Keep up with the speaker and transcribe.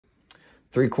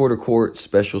Three-quarter court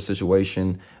special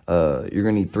situation. You're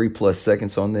going to need 3+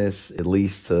 seconds on this at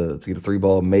least to get a three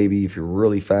ball. Maybe if you're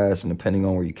really fast and depending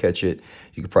on where you catch it,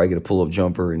 you could probably get a pull-up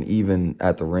jumper and even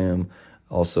at the rim,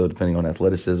 also depending on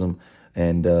athleticism.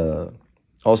 And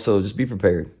also just be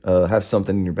prepared. Have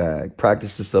something in your bag.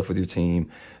 Practice this stuff with your team.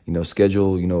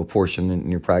 Schedule, a portion in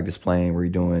your practice plan where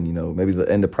you're doing, maybe the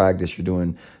end of practice, you're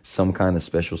doing some kind of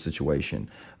special situation.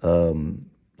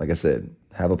 Like I said,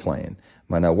 have a plan.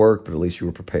 Might not work, but at least you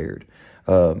were prepared.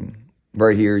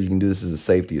 Right here, you can do this as a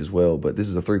safety as well, but this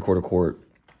is a three-quarter court.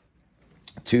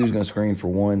 2 is going to screen for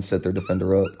 1, set their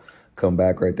defender up, come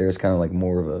back right there. It's kind of like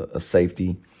more of a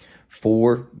safety.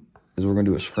 4 is we're going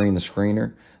to do a screen the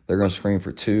screener. They're going to screen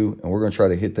for 2, and we're going to try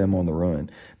to hit them on the run.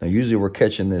 Now, usually we're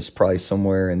catching this probably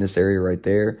somewhere in this area right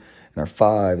there, and our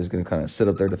 5 is going to kind of sit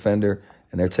up their defender,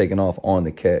 and they're taking off on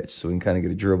the catch. So we can kind of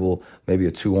get a dribble, maybe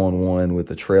a 2-on-1 with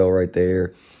the trail right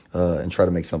there, and try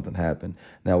to make something happen.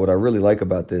 Now, what I really like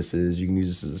about this is you can use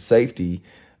this as a safety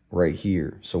right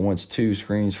here. So once 2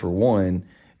 screens for 1,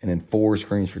 and then 4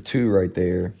 screens for 2 right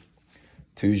there,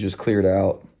 2's just cleared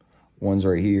out, 1's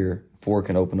right here, 4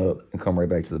 can open up and come right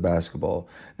back to the basketball.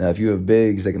 Now, if you have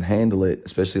bigs that can handle it,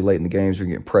 especially late in the games where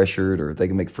you're getting pressured or if they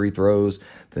can make free throws,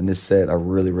 then this set I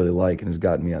really, really like and has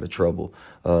gotten me out of trouble.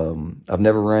 I've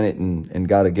never ran it and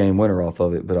got a game winner off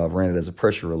of it, but I've ran it as a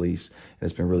pressure release, and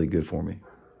it's been really good for me.